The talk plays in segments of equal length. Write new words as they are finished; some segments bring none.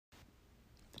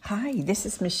Hi, this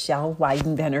is Michelle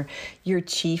Weidenbender, your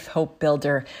Chief Hope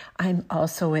Builder. I'm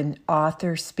also an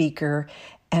author, speaker,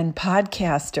 and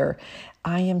podcaster.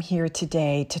 I am here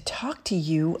today to talk to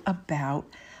you about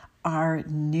our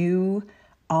new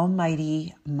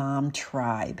Almighty Mom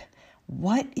Tribe.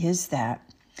 What is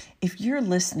that? If you're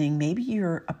listening, maybe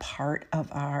you're a part of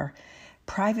our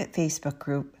private Facebook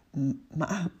group,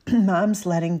 Moms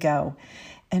Letting Go.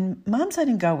 And Moms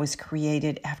Letting Go was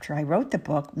created after I wrote the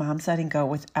book, Moms Letting Go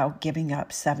Without Giving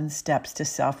Up, 7 Steps to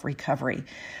Self-Recovery.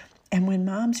 And when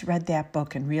moms read that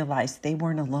book and realized they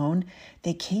weren't alone,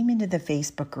 they came into the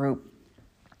Facebook group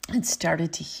and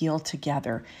started to heal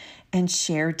together and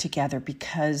share together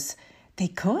because they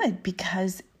could,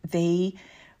 because they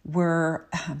were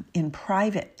in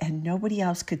private and nobody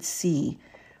else could see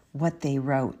what they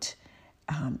wrote.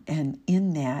 And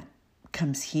in that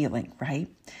comes healing, right?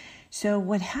 So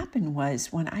what happened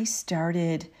was when I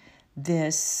started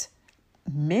this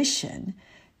mission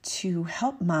to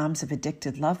help moms of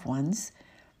addicted loved ones,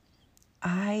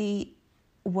 I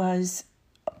was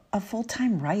a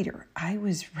full-time writer. I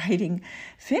was writing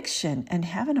fiction and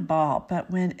having a ball.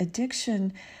 But when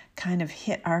addiction kind of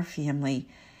hit our family,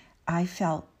 I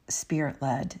felt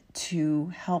spirit-led to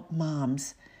help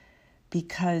moms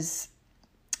because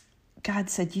God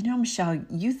said, Michelle,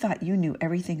 you thought you knew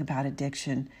everything about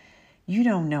addiction. You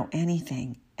don't know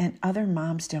anything, and other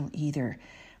moms don't either.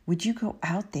 Would you go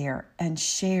out there and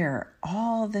share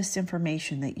all this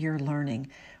information that you're learning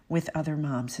with other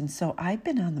moms? And so I've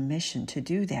been on the mission to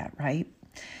do that, right?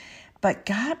 But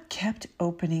God kept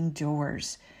opening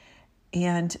doors,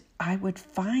 and I would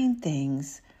find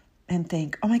things and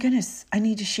think, oh my goodness, I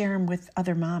need to share them with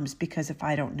other moms because if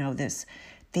I don't know this,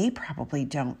 they probably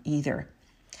don't either.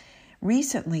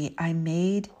 Recently, I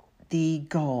made the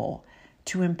goal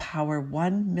to empower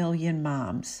 1 million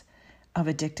moms of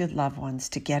addicted loved ones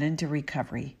to get into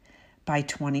recovery by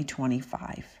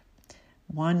 2025.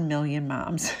 1 million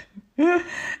moms.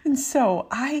 And so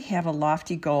I have a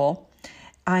lofty goal.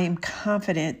 I am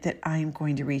confident that I am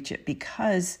going to reach it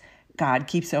because God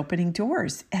keeps opening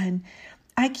doors and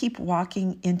I keep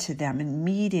walking into them and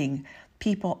meeting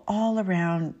people all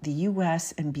around the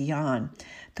U.S. and beyond.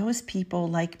 Those people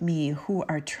like me who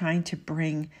are trying to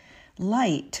bring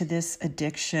light to this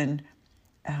addiction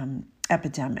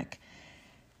epidemic.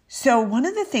 So one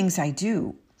of the things I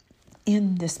do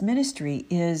in this ministry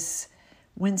is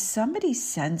when somebody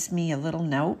sends me a little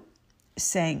note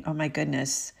saying, oh my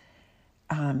goodness,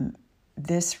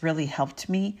 this really helped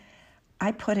me,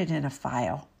 I put it in a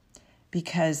file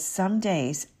because some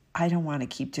days I don't want to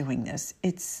keep doing this.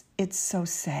 It's so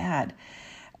sad.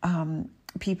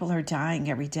 People are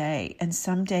dying every day. And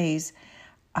some days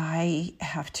I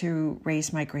have to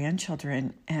raise my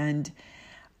grandchildren and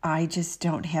I just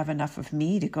don't have enough of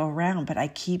me to go around, but I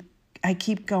keep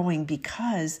going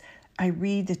because I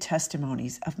read the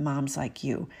testimonies of moms like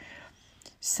you.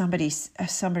 Somebody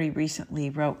recently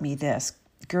wrote me this: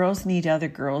 girls need other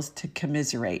girls to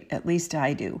commiserate, at least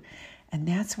I do. And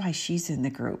that's why she's in the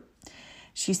group.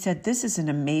 She said, this is an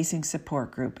amazing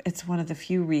support group. It's one of the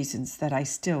few reasons that I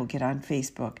still get on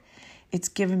Facebook. It's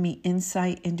given me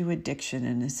insight into addiction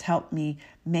and has helped me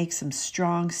make some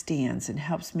strong stands and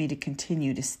helps me to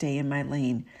continue to stay in my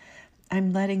lane.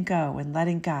 I'm letting go and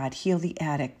letting God heal the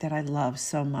addict that I love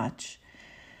so much.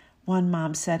 One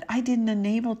mom said, I didn't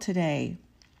enable today.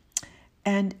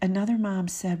 And another mom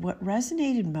said, what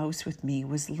resonated most with me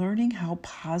was learning how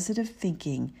positive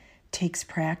thinking takes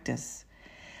practice,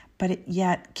 but it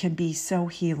yet can be so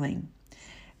healing.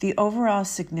 The overall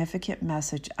significant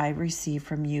message I receive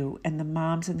from you and the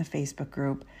moms in the Facebook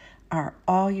group are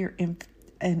all your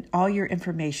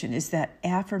information is that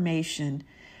affirmation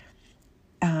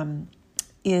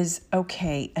is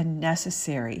okay and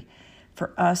necessary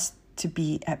for us to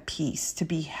be at peace, to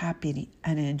be happy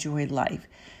and enjoy life.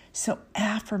 So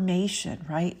affirmation,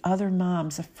 right? Other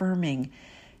moms affirming,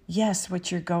 yes,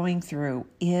 what you're going through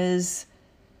is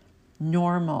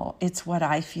normal. It's what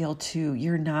I feel too.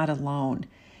 You're not alone.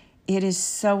 It is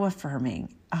so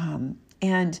affirming.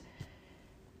 And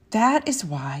that is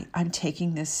why I'm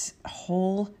taking this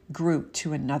whole group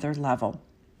to another level.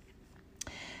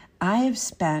 I have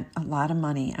spent a lot of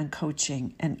money on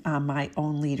coaching and on my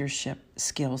own leadership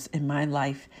skills in my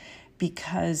life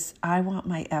because I want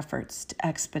my efforts to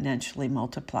exponentially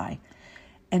multiply.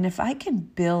 And if I can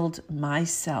build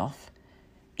myself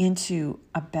into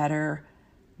a better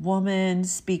woman,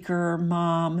 speaker,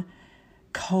 mom,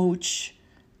 coach,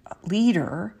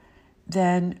 leader,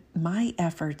 then my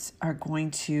efforts are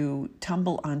going to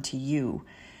tumble onto you.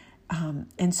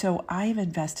 And so I've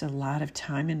invested a lot of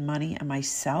time and money in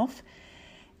myself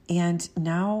And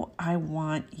now I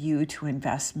want you to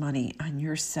invest money on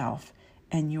yourself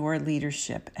and your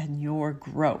leadership and your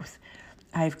growth.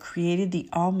 I've created the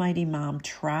Almighty Mom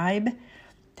Tribe.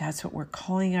 That's what we're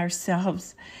calling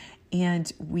ourselves.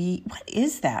 And what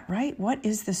is that, right? What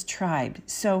is this tribe?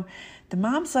 So the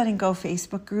Moms Letting Go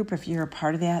Facebook group, if you're a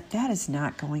part of that, that is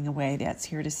not going away. That's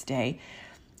here to stay.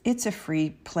 It's a free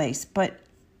place. But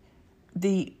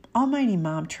the Almighty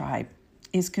Mom Tribe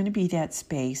is going to be that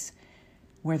space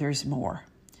where there's more.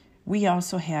 We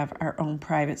also have our own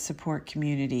private support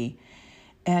community.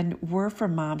 And we're for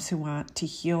moms who want to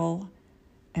heal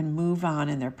and move on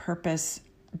in their purpose,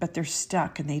 but they're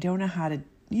stuck and they don't know how to,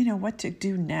 what to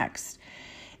do next.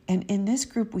 And in this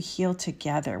group, we heal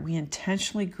together. We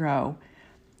intentionally grow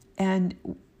and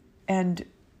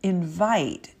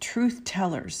invite truth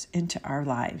tellers into our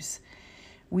lives.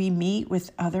 We meet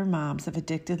with other moms of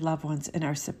addicted loved ones in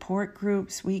our support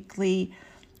groups weekly.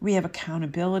 We have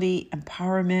accountability,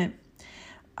 empowerment.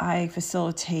 I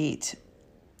facilitate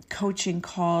coaching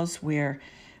calls where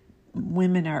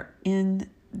women are in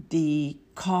the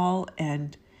call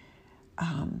and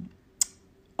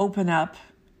open up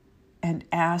and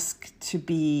ask to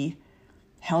be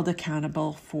held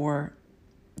accountable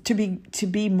to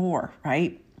be more,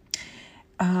 right?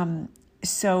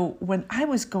 So when I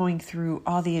was going through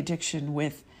all the addiction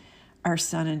with our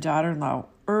son and daughter-in-law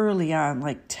early on,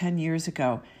 like 10 years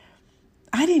ago,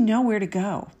 I didn't know where to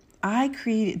go. I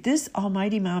created this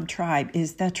Almighty Mom Tribe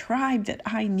is the tribe that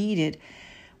I needed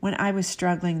when I was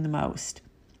struggling the most.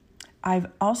 I've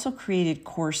also created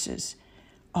courses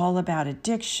all about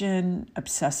addiction,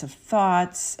 obsessive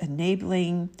thoughts,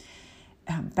 enabling,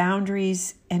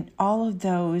 boundaries, and all of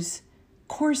those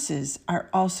courses are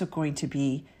also going to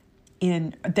be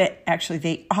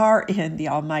they are in the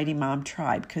Almighty Mom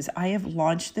Tribe because I have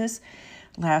launched this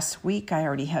last week. I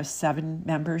already have 7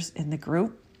 members in the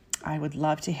group. I would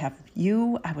love to have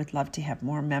you. I would love to have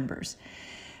more members.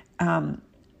 And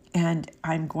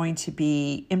I'm going to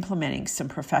be implementing some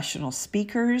professional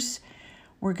speakers.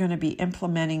 We're going to be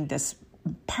implementing this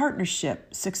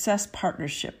success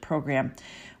partnership program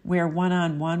where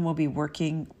one-on-one we'll be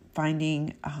working,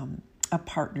 finding a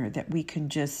partner that we can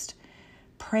just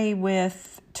pray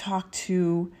with, talk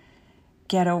to,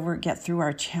 get through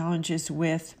our challenges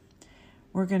with.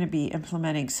 We're going to be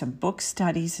implementing some book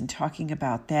studies and talking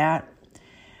about that.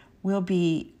 We're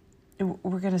going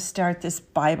to start this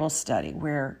Bible study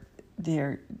where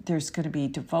there's going to be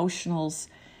devotionals,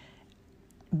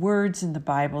 words in the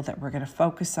Bible that we're going to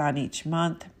focus on each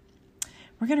month.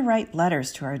 We're going to write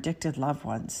letters to our addicted loved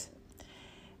ones.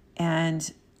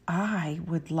 And I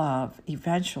would love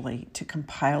eventually to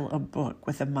compile a book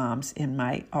with the moms in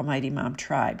my Almighty Mom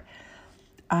Tribe.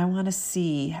 I want to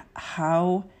see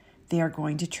how they are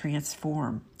going to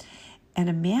transform. And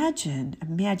imagine,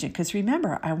 because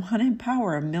remember, I want to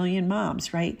empower 1 million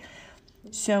moms, right?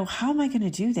 So how am I going to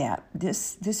do that?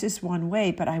 This is one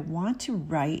way, but I want to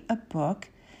write a book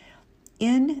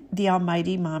in the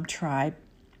Almighty Mom Tribe.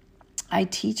 I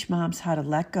teach moms how to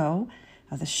let go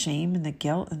of the shame and the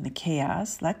guilt and the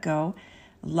chaos, let go,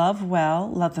 love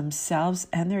well, love themselves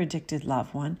and their addicted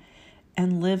loved one,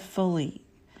 and live fully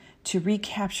to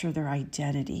recapture their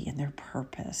identity and their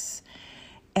purpose.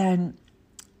 And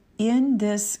in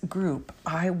this group,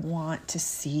 I want to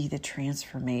see the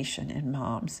transformation in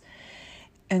moms.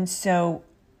 And so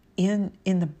in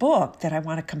the book that I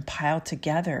want to compile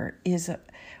together is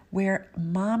where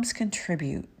moms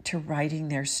contribute to writing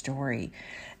their story.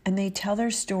 And they tell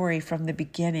their story from the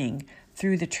beginning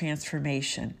through the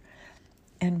transformation.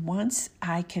 And once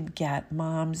I can get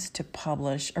moms to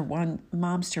publish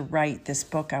moms to write this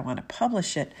book, I want to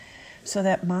publish it so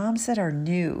that moms that are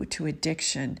new to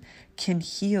addiction can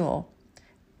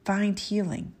find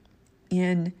healing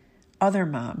in other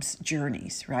moms'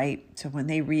 journeys, right? So when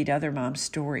they read other moms'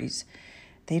 stories,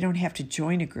 they don't have to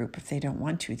join a group if they don't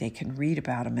want to. They can read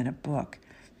about them in a book.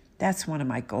 That's one of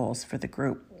my goals for the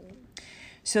group.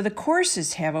 So the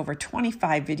courses have over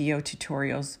 25 video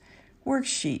tutorials,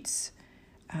 worksheets.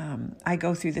 I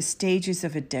go through the stages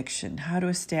of addiction, how to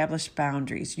establish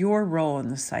boundaries, your role in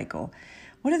the cycle.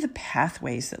 What are the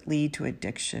pathways that lead to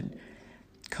addiction?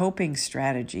 Coping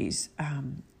strategies,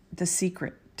 the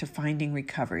secret to finding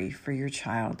recovery for your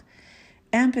child.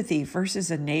 Empathy versus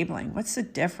enabling. What's the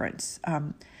difference?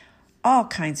 All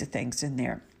kinds of things in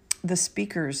there. The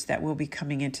speakers that will be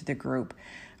coming into the group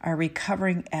are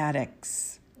recovering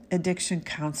addicts, addiction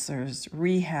counselors,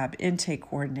 rehab intake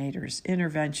coordinators,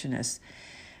 interventionists,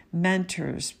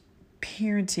 mentors,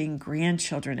 parenting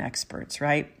grandchildren experts,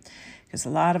 right? Because a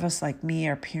lot of us like me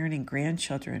are parenting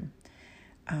grandchildren,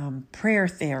 prayer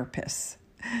therapists,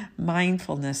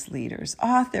 mindfulness leaders,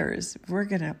 authors. We're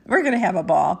gonna have a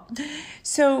ball.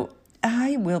 So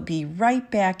I will be right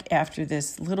back after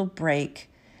this little break.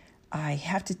 I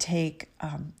have to take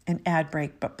an ad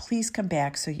break, but please come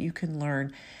back so you can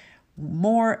learn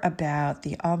more about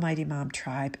the Almighty Mom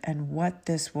Tribe and what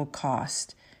this will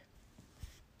cost.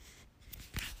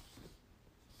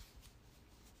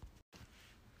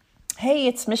 Hey,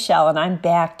 it's Michelle, and I'm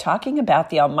back talking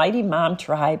about the Almighty Mom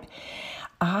Tribe.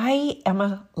 I am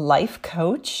a life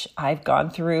coach. I've gone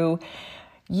through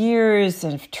years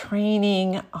of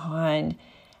training on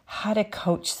how to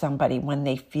coach somebody when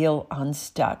they feel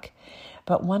unstuck.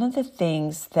 But one of the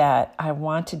things that I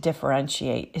want to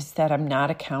differentiate is that I'm not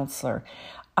a counselor.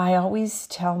 I always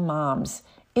tell moms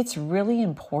it's really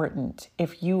important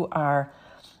if you are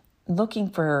looking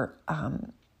for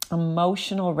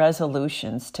emotional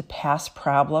resolutions to past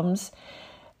problems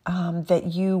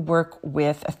that you work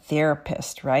with a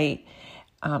therapist, right?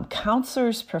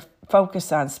 Counselors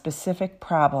focus on specific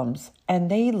problems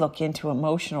and they look into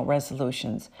emotional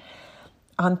resolutions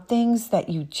on things that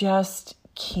you just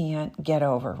can't get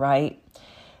over, right?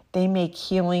 They make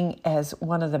healing as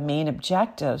one of the main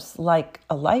objectives, like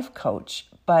a life coach,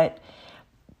 but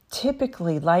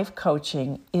typically life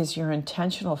coaching is your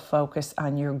intentional focus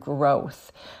on your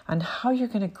growth, on how you're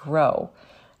going to grow,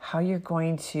 how you're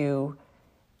going to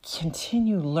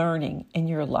continue learning in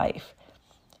your life.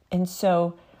 And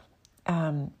so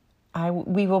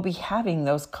we will be having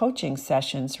those coaching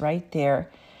sessions right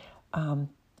there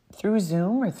through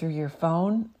Zoom or through your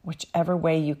phone, whichever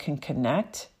way you can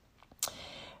connect.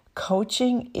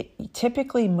 Coaching, it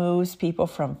typically moves people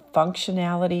from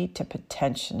functionality to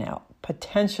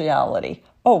potentiality.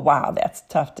 Oh, wow, that's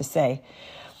tough to say.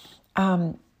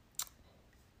 And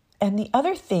the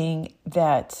other thing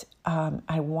that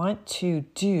I want to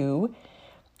do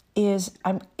is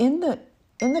I'm in the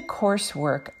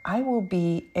coursework. I will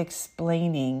be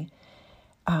explaining.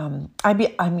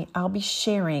 I'll be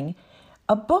sharing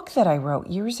a book that I wrote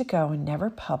years ago and never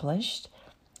published.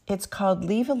 It's called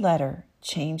Leave a Letter,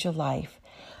 Change a Life.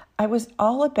 I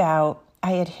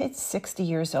had hit 60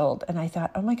 years old and I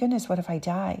thought, oh my goodness, what if I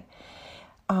die?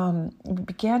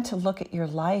 Began to look at your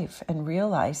life and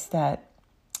realize that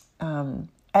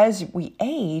as we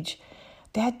age,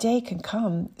 that day can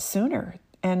come sooner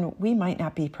and we might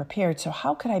not be prepared. So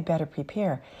how could I better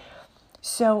prepare?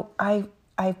 So I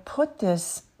put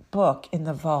this book in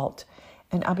the vault,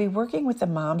 and I'll be working with the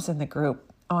moms in the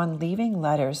group on leaving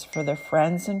letters for their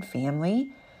friends and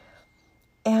family.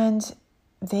 And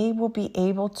they will be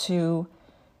able to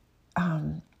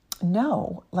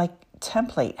know, like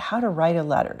template, how to write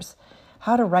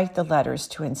the letters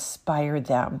to inspire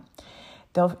them.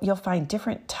 You'll find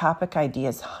different topic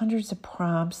ideas, hundreds of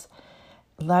prompts,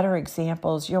 letter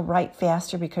examples. You'll write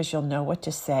faster because you'll know what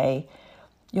to say.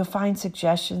 You'll find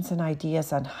suggestions and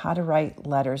ideas on how to write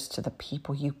letters to the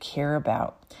people you care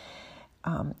about.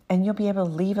 And you'll be able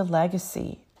to leave a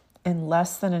legacy in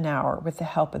less than an hour with the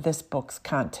help of this book's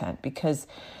content, because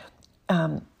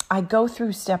I go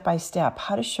through step by step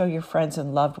how to show your friends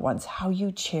and loved ones how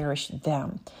you cherish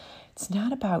them. It's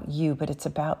not about you, but it's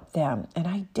about them. And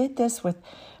I did this with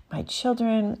my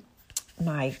children,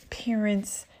 my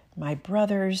parents, my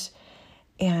brothers,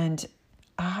 and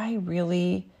I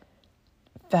really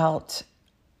felt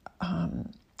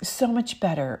so much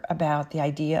better about the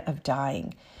idea of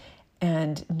dying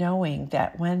and knowing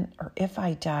that when or if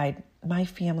I died, my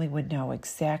family would know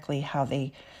exactly how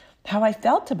I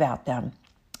felt about them.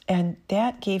 And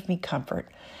that gave me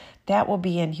comfort. That will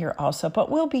be in here also,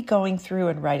 but we'll be going through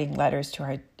and writing letters to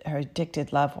our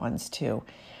addicted loved ones too,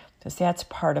 because that's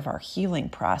part of our healing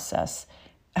process.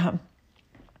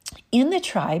 In the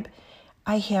tribe,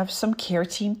 I have some care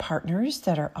team partners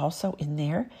that are also in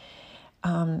there.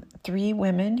 3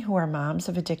 women who are moms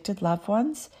of addicted loved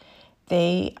ones.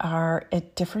 They are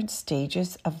at different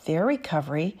stages of their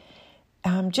recovery,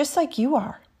 just like you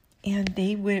are. And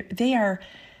they are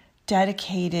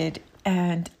dedicated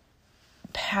and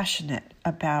passionate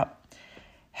about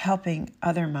helping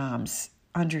other moms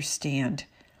understand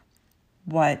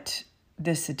what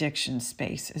this addiction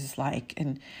space is like.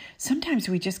 And sometimes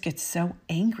we just get so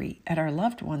angry at our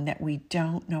loved one that we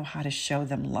don't know how to show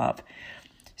them love.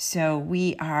 So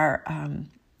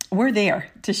we're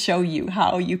there to show you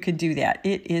how you can do that.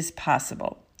 It is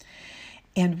possible.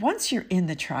 And once you're in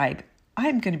the tribe,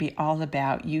 I'm going to be all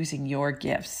about using your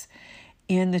gifts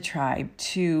in the tribe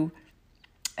to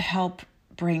help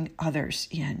bring others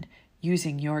in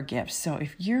using your gifts. So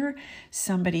if you're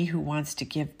somebody who wants to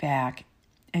give back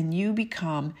and you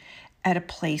become at a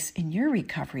place in your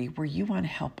recovery where you want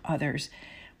to help others,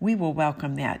 we will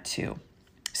welcome that too.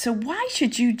 So why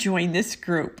should you join this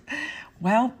group?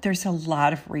 Well, there's a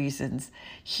lot of reasons.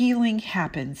 Healing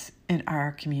happens in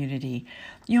our community.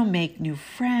 You'll make new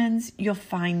friends. You'll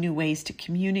find new ways to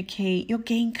communicate. You'll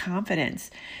gain confidence.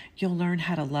 You'll learn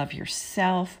how to love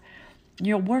yourself.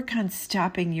 You'll work on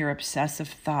stopping your obsessive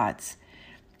thoughts.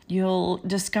 You'll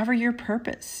discover your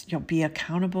purpose. You'll be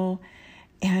accountable,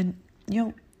 and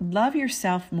you'll love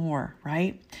yourself more,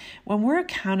 right? When we're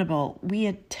accountable, we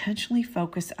intentionally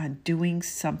focus on doing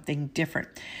something different.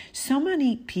 So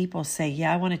many people say,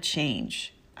 yeah, I want to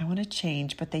change,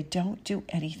 but they don't do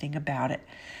anything about it.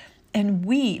 And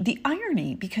the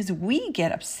irony, because we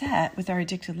get upset with our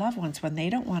addicted loved ones when they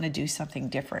don't want to do something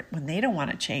different, when they don't want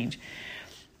to change,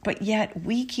 but yet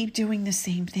we keep doing the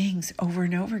same things over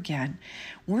and over again.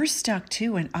 We're stuck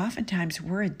too, and oftentimes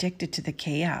we're addicted to the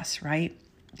chaos, right?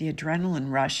 The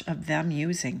adrenaline rush of them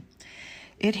using.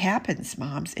 It happens,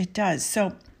 moms. It does.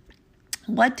 So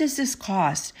what does this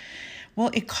cost?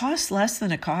 Well, it costs less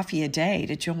than a coffee a day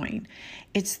to join.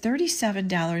 It's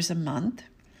 $37 a month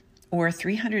or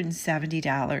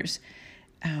 $370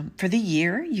 for the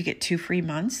year. You get 2 free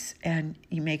months and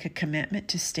you make a commitment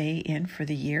to stay in for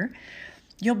the year.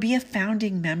 You'll be a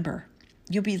founding member.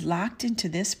 You'll be locked into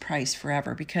this price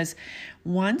forever, because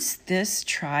once this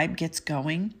tribe gets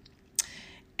going,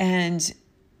 and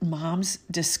moms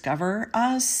discover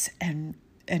us and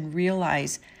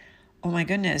realize, oh my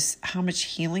goodness, how much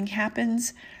healing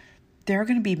happens, there are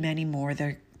going to be many more.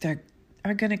 They're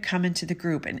are going to come into the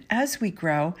group. And as we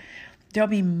grow, there'll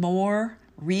be more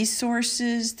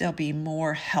resources, there'll be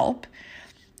more help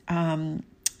to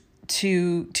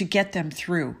get them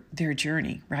through their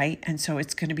journey, right? And so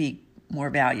it's going to be more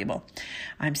valuable.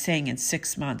 I'm saying in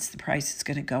 6 months, the price is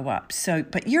going to go up. So,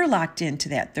 but you're locked into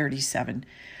that $37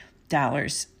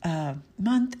 a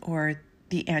month or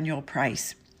the annual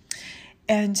price.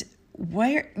 And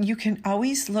where you can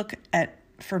always look at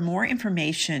for more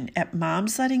information at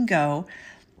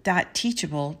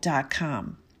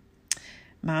momslettinggo.teachable.com.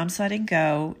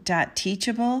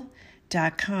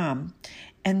 momslettinggo.teachable.com.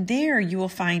 And there you will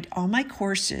find all my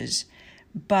courses,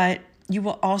 but you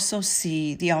will also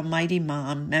see the Almighty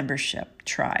Mom membership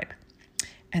tribe.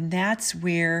 And that's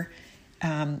where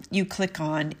you click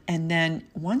on. And then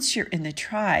once you're in the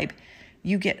tribe,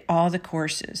 you get all the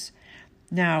courses.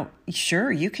 Now, sure,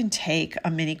 you can take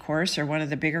a mini course or one of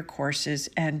the bigger courses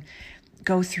and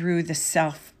go through the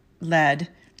self-led,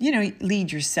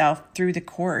 lead yourself through the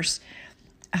course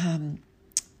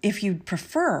if you'd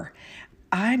prefer.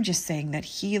 I'm just saying that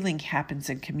healing happens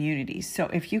in communities. So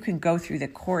if you can go through the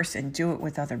course and do it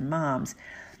with other moms,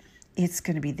 it's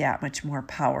going to be that much more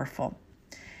powerful.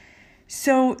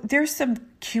 So there's some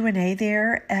Q&A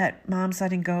there at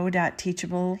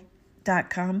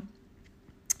momslettinggo.teachable.com.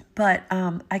 But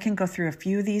I can go through a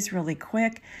few of these really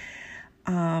quick.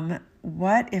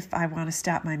 What if I want to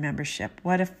stop my membership?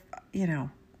 What if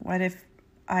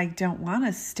I don't want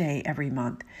to stay every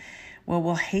month? Well,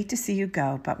 we'll hate to see you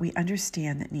go, but we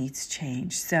understand that needs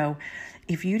change. So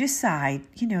if you decide,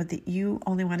 that you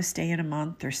only want to stay in a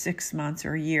month or 6 months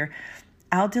or a year,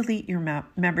 I'll delete your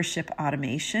membership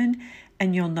automation,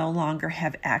 and you'll no longer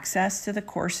have access to the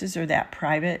courses or that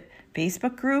private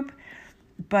Facebook group.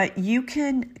 But you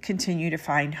can continue to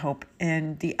find hope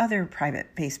in the other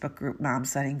private Facebook group,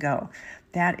 Moms Letting Go.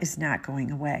 That is not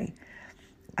going away.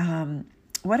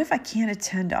 What if I can't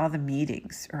attend all the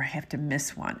meetings or I have to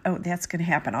miss one? Oh, that's going to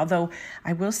happen. Although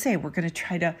I will say we're going to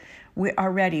try to, we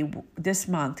already this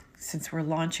month, since we're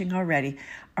launching already,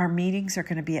 our meetings are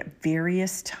going to be at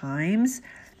various times.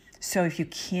 So if you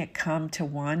can't come to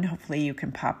one, hopefully you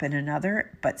can pop in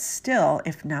another. But still,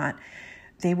 if not,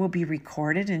 they will be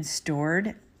recorded and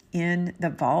stored in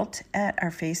the vault at our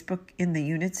Facebook in the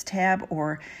Units tab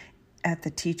or at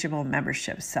the Teachable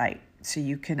membership site. So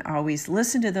you can always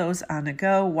listen to those on the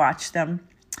go, watch them,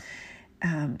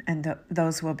 and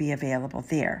those will be available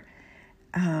there.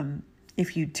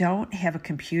 If you don't have a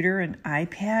computer, an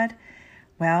iPad,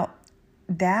 well,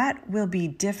 that will be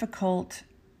difficult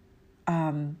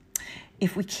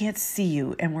if we can't see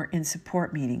you and we're in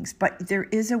support meetings. But there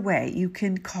is a way. You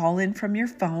can call in from your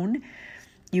phone.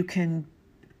 You can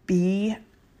be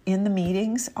in the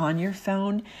meetings on your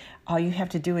phone. All you have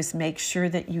to do is make sure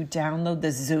that you download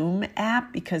the Zoom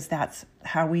app, because that's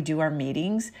how we do our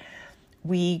meetings.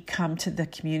 We come to the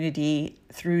community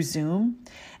through Zoom,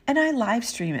 and I live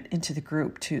stream it into the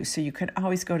group too. So you can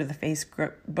always go to the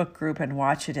Facebook group and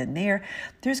watch it in there.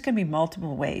 There's going to be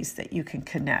multiple ways that you can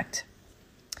connect.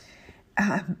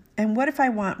 And what if I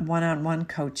want one-on-one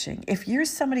coaching? If you're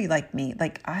somebody like me,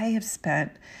 like I have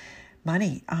spent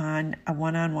money on a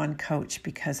one-on-one coach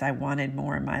because I wanted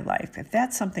more in my life. If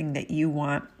that's something that you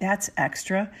want, that's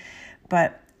extra,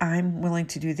 but I'm willing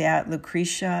to do that.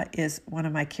 Lucretia is one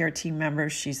of my care team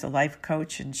members. She's a life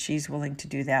coach, and she's willing to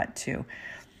do that too.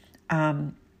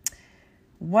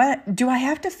 What do I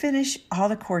have to finish all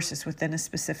the courses within a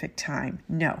specific time?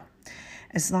 No.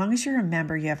 As long as you're a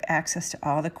member, you have access to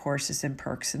all the courses and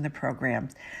perks in the program.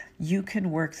 You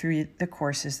can work through the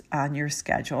courses on your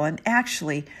schedule. And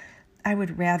actually, I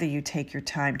would rather you take your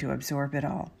time to absorb it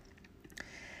all.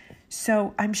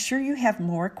 So I'm sure you have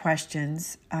more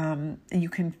questions. And you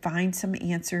can find some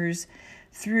answers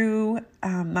through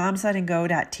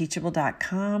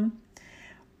momsletitgo.teachable.com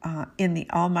in the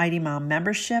Almighty Mom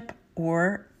membership,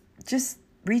 or just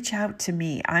reach out to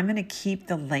me. I'm going to keep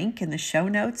the link in the show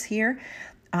notes here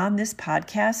on this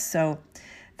podcast, so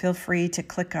feel free to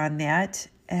click on that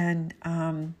and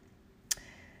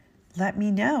let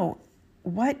me know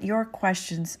what your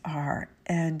questions are.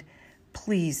 And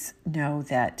please know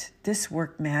that this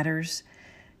work matters,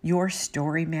 your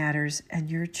story matters, and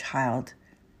your child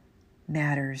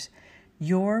matters.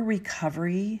 Your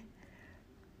recovery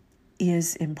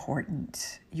is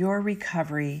important. Your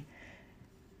recovery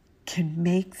can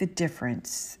make the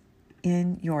difference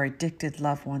in your addicted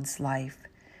loved one's life.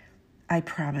 I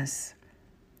promise,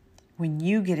 when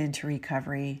you get into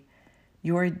recovery,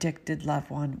 your addicted loved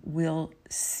one will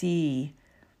see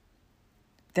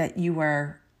that you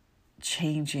are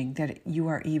changing, that you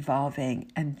are evolving,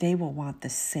 and they will want the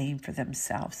same for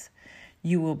themselves.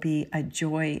 You will be a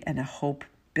joy and a hope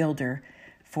builder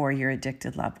for your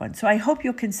addicted loved one. So I hope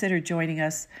you'll consider joining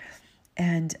us.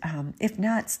 And if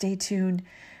not, stay tuned.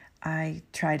 I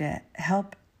try to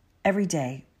help every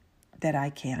day that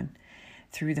I can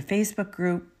through the Facebook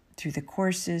group, through the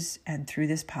courses, and through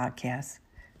this podcast.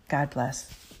 God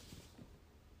bless.